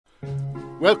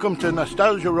Welcome to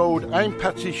Nostalgia Road. I'm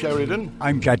Patsy Sheridan.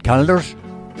 I'm Jet Calders.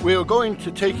 We're going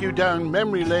to take you down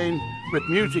memory lane with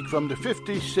music from the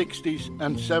 50s, 60s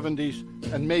and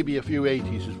 70s and maybe a few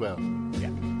 80s as well.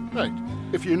 Yeah. Right.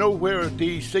 If you know where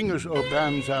these singers or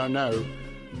bands are now,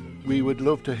 we would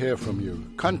love to hear from you.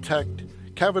 Contact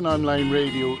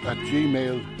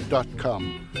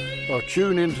cavanonlineradio@gmail.com or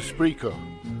tune in to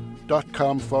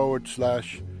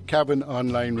Spreaker.com/Cavan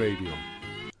Online Radio.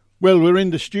 Well, we're in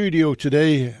the studio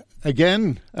today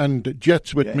again, and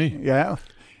Jet's with me. Yeah.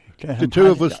 The two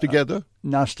of us together.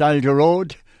 Nostalgia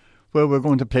Road, where we're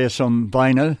going to play some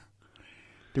vinyl.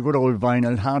 The good old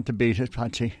vinyl, hard to beat it,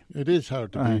 Patsy. It is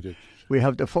hard to beat it. We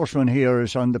have the first one here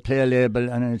is on the Play label,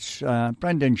 and it's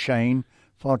Brendan Shine,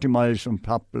 40 miles from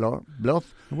Poplar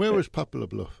Bluff. Where was Poplar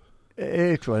Bluff?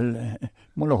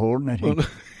 Mullahorn, I think.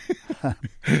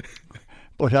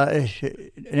 But in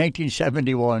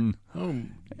 1971,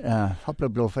 Poplar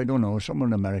Bluff, I don't know, somewhere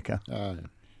in America.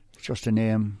 It's just a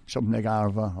name, something like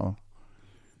Arva or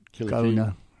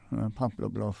Gowna, Poplar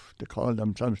Bluff, they call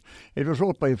themselves. It was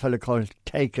wrote by a fellow called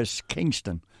Takis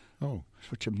Kingston. Oh.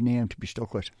 Such a name to be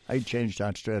stuck with. I'd change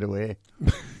that straight away.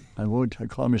 I would.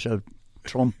 I'd call myself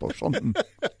Trump or something.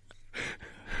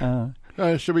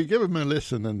 Shall we give him a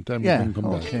listen and then we can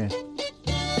come back? Okay.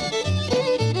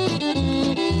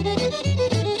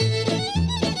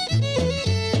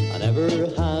 I never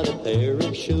had a pair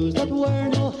of shoes that were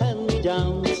no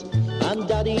hand-me-downs, and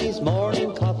Daddy's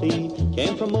morning coffee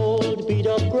came from old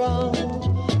beat-up ground.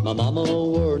 My mama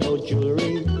wore no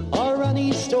jewellery or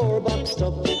any store-bought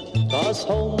stuff, 'cause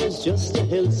home was just a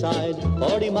hillside,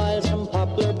 40 miles from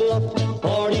Poplar Bluff.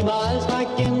 40 miles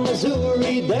back in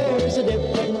Missouri, there's a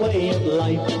different way of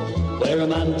life, where a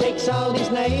man takes out his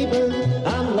neighbour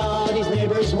and not his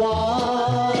neighbour's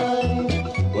wife,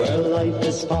 where life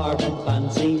is far from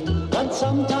fancy and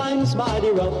sometimes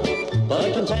mighty rough,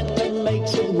 but contentment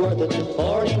makes it worth it,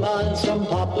 40 miles from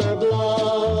Poplar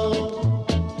Bluff.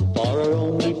 For our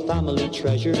only family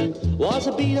treasure was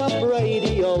a beat-up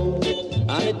radio,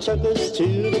 and it took us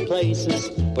to the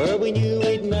places where we knew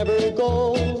we'd never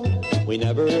go. We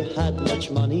never had much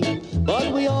money,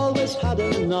 but we always had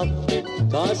enough,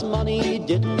 'cause money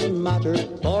didn't matter,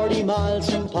 40 miles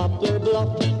from Poplar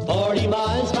Bluff. 40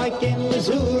 miles back in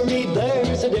Missouri,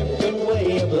 there's a different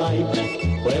way of life,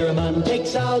 where a man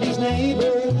takes out his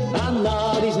neighbour and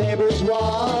not his neighbour's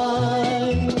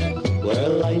wife, where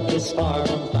life is far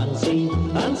from fancy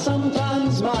and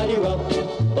sometimes mighty rough,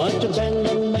 but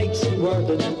contentment makes it worth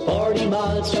it, 40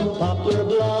 miles from Poplar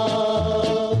Bluff.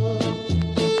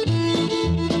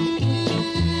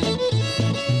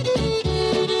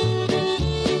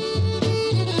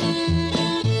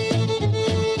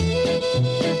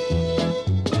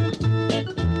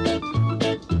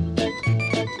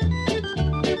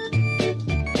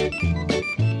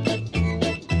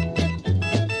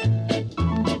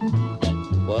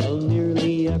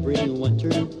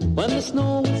 When the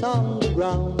snow was on the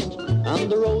ground and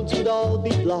the roads would all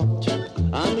be blocked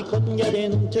and we couldn't get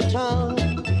into town,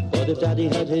 but if Daddy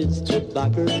had his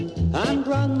tobacco and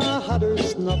Grandma had her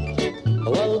snuff,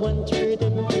 well, winter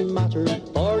didn't matter,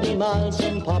 40 miles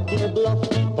from Poplar Bluff.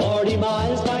 40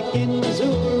 miles back in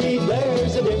Missouri,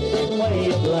 there's a different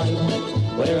way of life,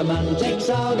 where a man takes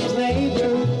out his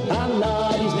neighbour and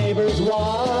not his neighbour's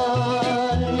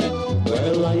wife,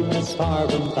 where life is far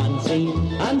from fancy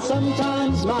and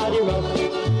sometimes mighty rough,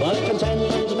 but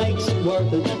contentment makes it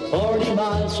worth it, 40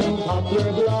 miles from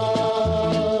Poplar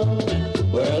Bluff,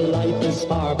 where life is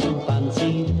far from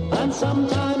fancy and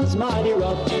sometimes mighty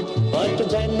rough, but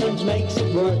contentment makes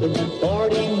it worth it,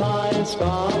 40 miles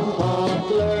from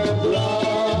Poplar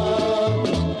Bluff.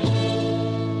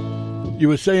 You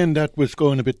were saying that was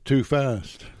going a bit too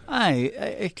fast.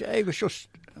 I was just,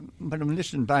 but I'm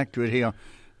listening back to it here.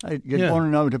 You'd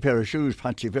burn out a pair of shoes,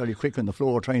 Patsy, fairly quick on the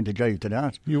floor trying to jive to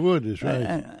that. You would, is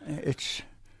right.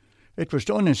 It was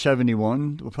done in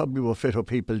 71. We probably were fitter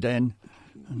people then.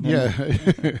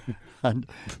 And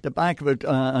the back of it,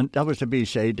 and that was the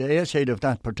B-side. The A-side of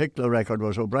that particular record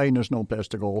was O'Brien Has No Place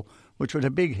to Go, which was a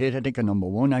big hit, I think a number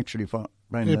one actually for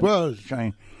Brendan. It was.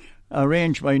 Shine.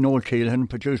 Arranged by Noel Keelan,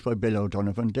 produced by Bill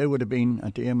O'Donovan. They would have been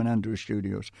at the Eamon Andrews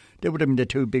Studios. They would have been the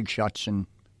two big shots in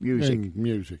music.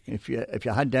 If you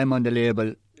had them on the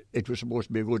label, it was supposed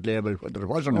to be a good label, whether it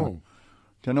was or not.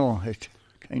 You know, it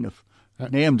kind of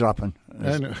name dropping,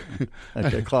 as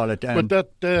they call it then.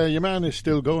 But that your man is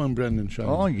still going, Brendan Shine.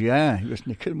 Oh yeah, he was in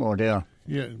the Kilmore there.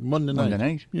 Yeah, Monday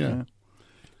night. Yeah.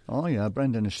 Oh yeah,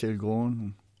 Brendan is still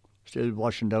going. Still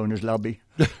washing down his lobby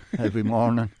every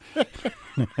morning.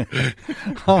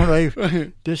 All right,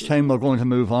 this time we're going to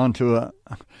move on to a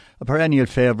perennial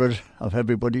favourite of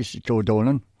everybody's, Joe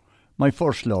Dolan. My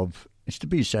First Love. It's the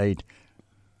B-side.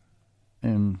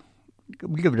 We'll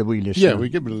give it a wee listen. Yeah, we'll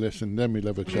give it a listen, then we'll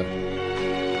have a chat.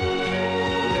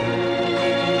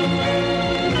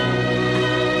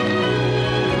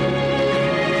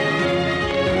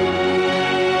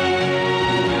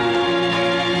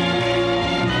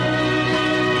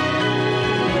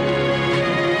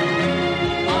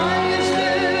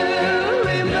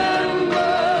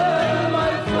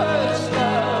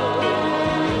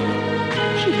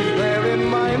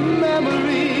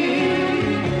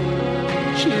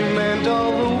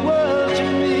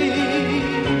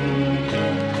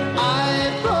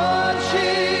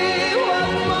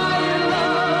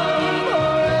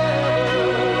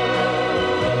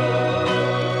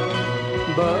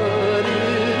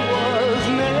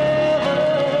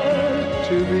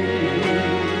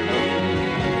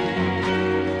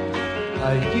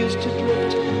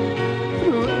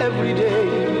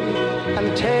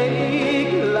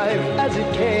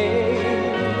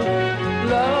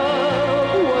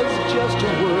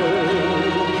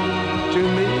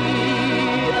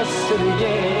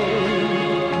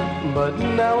 But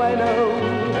now I know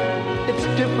it's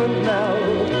different now.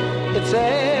 It's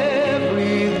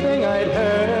everything I'd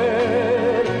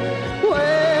heard.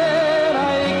 When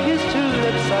I kissed her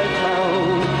lips, I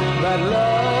found that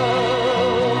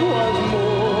love was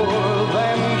more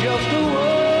than just a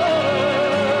word.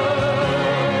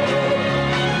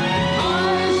 I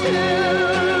still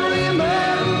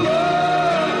remember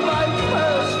my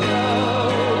first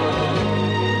love.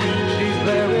 She's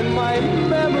there in my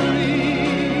memory.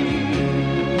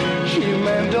 She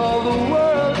meant all the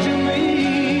world to me.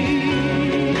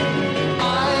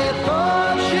 I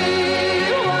thought she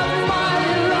was my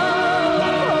love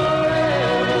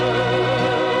forever,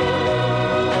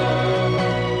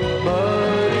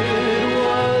 but it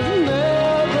was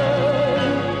never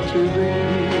to be.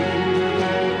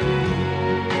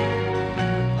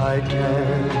 I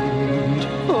can't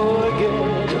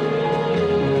forget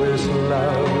this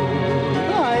love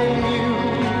I knew.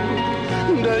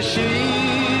 Does she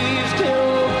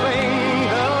still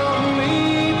think of me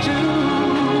too?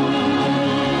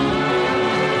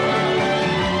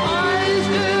 I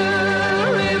still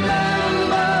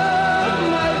remember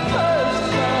my first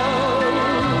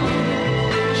love.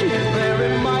 She's there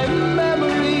in my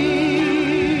memory.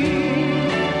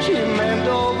 She meant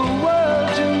all the world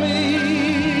to me.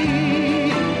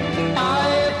 I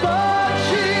thought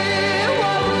she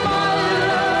was my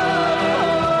love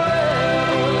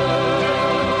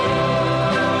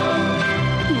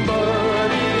forever, but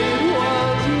it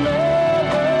was never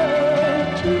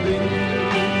to be.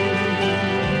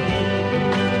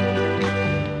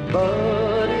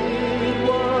 But it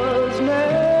was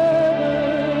never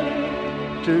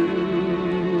to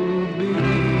be.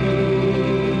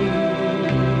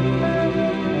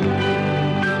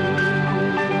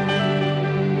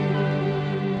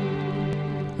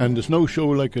 And there's no show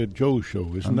like a Joe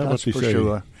show, isn't And that what that's they for say?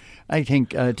 sure. I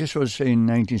think this was in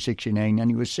 1969, and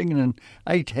he was singing,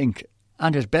 I think,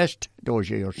 at his best those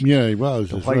years. Yeah, he was.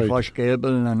 The That's right. Whitewash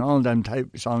Gable and all them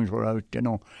type of songs were out, you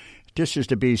know. This is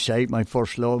the B-side, My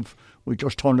First Love. We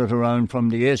just turned it around from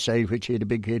the A-side, which he had a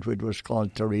big hit with, was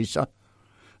called Teresa,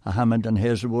 a Hammond and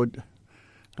Hazelwood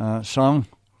song.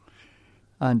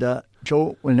 And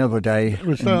Joe Will Never Die. It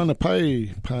was there on the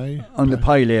pie. On the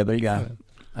Pie label, yeah.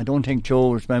 I don't think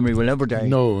Joe's memory will ever die.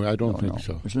 No, I don't think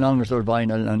so. As long as there's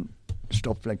vinyl and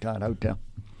stuff like that out there.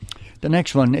 The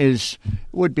next one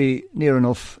would be near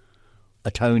enough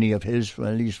a townie of his,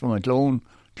 well, he's from Athlone,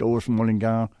 Joe's from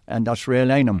Mullingar, and that's Ray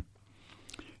Lynham.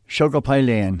 Sugar Pie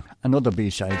Lane, another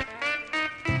B-side.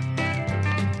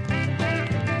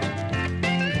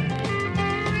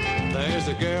 There's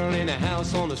a girl in a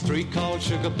house on the street called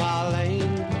Sugar Pie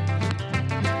Lane.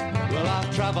 Well,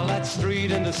 I've traveled that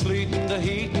street in the sleet and the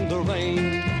heat and the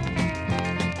rain.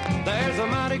 There's a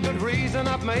mighty good reason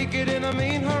I'd make it in a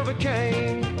mean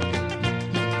hurricane.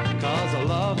 'Cause I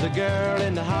love the girl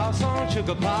in the house on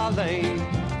Sugar Pie Lane.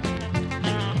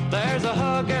 There's a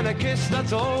hug and a kiss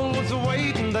that's always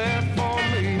waiting there for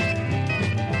me.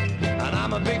 And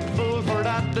I'm a big fool for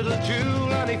that little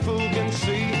jewel any fool can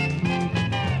see.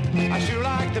 I sure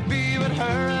like to be with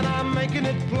her and I'm making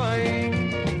it plain.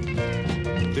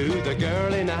 To the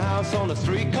girl in the house on the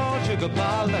street called Sugar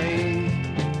Pie Lane.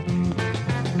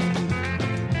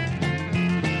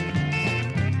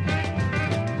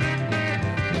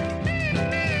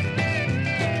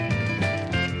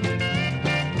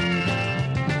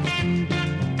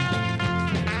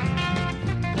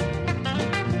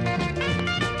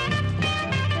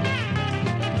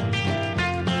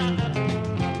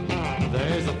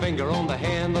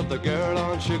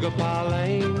 Sugar Pie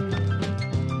Lane.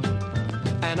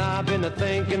 And I've been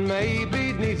a-thinking maybe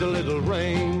it needs a little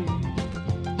rain.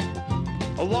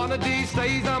 One of these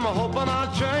days I'm a-hoping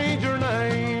I'll change her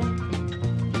name.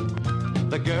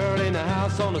 The girl in the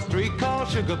house on the street called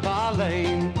Sugar Pie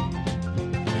Lane.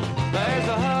 There's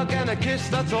a hug and a kiss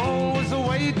that's always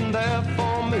a-waiting there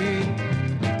for me.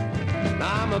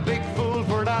 I'm a big fool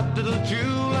for that little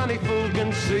jewel, any fool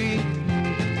can see.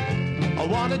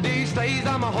 One of these days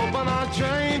I'm a-hoping I'll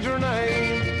change her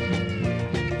name.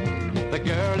 The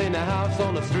girl in the house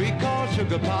on the street called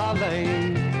Sugar Pie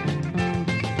Lane.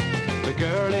 The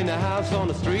girl in the house on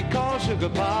the street called Sugar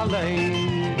Pie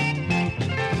Lane.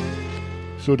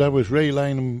 So that was Ray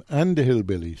Lynham and the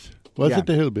Hillbillies. Was it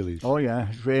the Hillbillies? Oh, yeah. It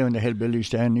was Ray and the Hillbillies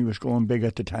then. He was going big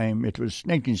at the time. It was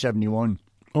 1971.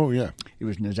 Oh, yeah. He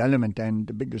was in his element then,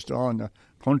 the biggest star in the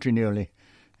country nearly,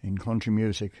 in country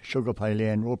music. Sugar Pie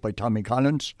Lane, wrote by Tommy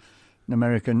Collins, an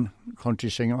American country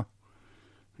singer.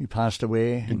 He passed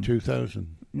away. In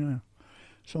 2000. Yeah.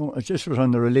 So this was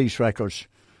on the release records.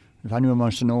 If anyone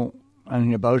wants to know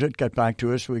anything about it, get back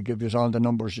to us. We'll give you all the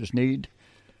numbers you need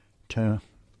to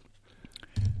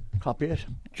copy it.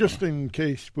 Just in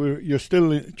case you're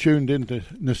still tuned into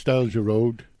Nostalgia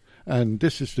Road, and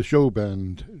this is the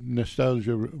Showband,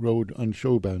 Nostalgia Road on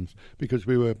Showbands, because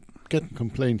we were getting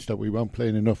complaints that we weren't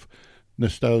playing enough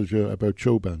nostalgia about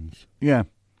showbands. Yeah.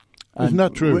 Isn't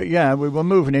that true? We were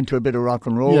moving into a bit of rock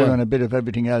and roll and a bit of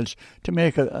everything else to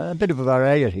make a bit of a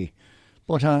variety.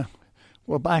 But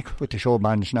we're back with the show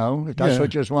bands now. If that's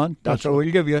what you just want, that's what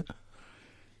we'll give you.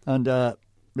 And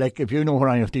if you know where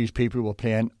any of these people were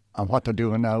playing and what they're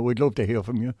doing now, we'd love to hear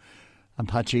from you. And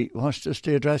Patsy, what's just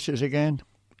the addresses again?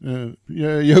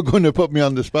 You're going to put me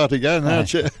on the spot again,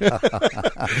 aren't you?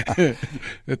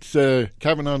 It's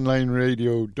Cabin Online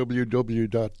Radio,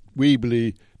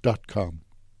 www.weebly.com.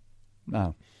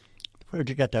 Now, where'd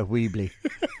you get that Weebly?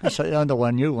 That's another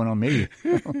one new one on me.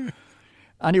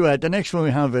 Anyway, the next one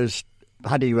we have is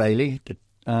Paddy Riley.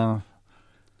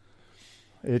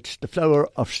 It's The Flower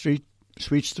of Sweet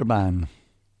Strabane.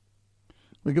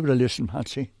 We'll give it a listen,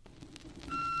 Patsy.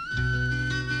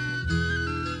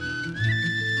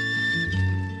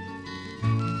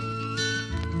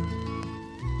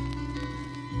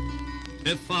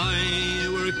 If I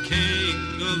were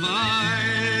king of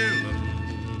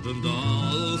Ireland and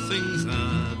all things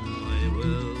had my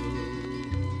will,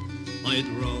 I'd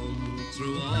roam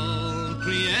through all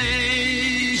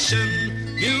creation,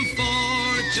 new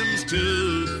fortunes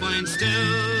to find still,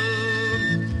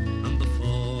 and the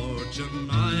fortune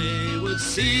I would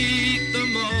seek the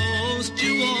most,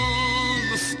 you all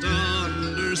must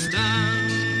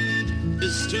understand,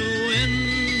 is to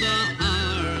win the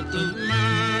heart of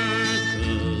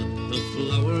Martha, the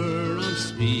flower of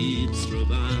sweet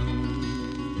Strabane.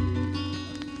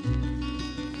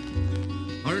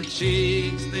 Her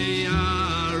cheeks, they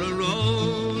are a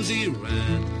rosy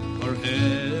red, her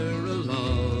hair a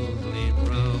lovely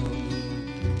brown,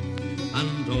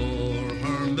 and o'er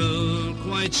her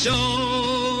milk-white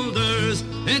shoulders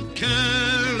it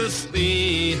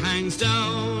carelessly hangs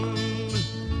down.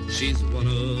 She's one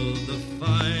of the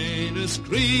finest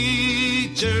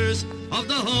creatures of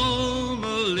the whole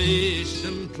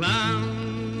Militian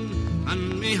clan,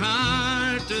 and me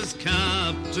heart is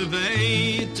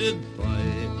captivated by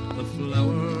the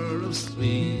flower of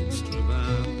sweet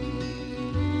Strabane.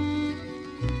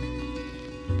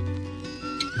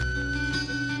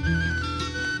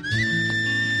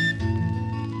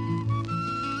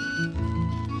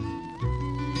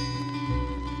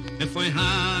 If I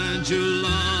had you,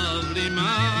 lovely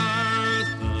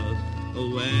Martha,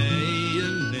 away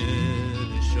in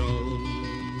Inishowen,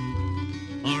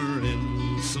 or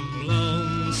in some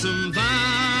lonesome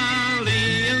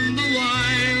valley in the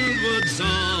wild woods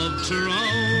of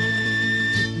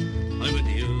Tyrone, I would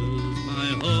use my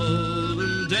whole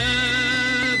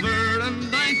endeavour,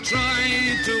 and I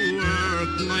try to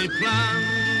work my plan,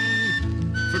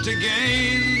 for to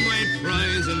gain my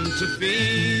prize and to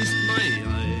feast my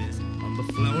eyes on the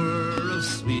flower of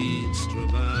sweet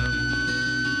Strabane.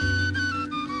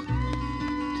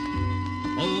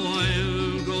 Oh,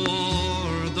 I'll go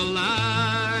o'er the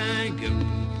lagan,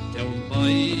 down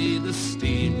by the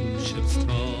steamships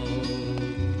tall,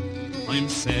 I'm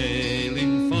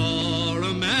sailing for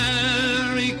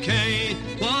America,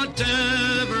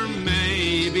 whatever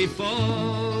may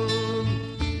befall.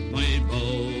 My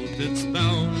boat, it's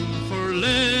bound for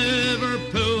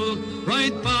Liverpool,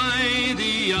 right by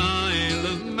the Isle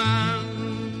of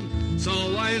Man. So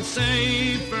I'll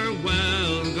say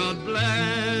farewell, God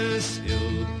bless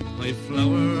you, my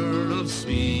flower of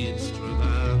sweet Strabane.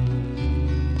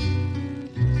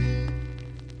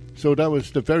 So that was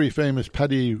the very famous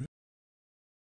Paddy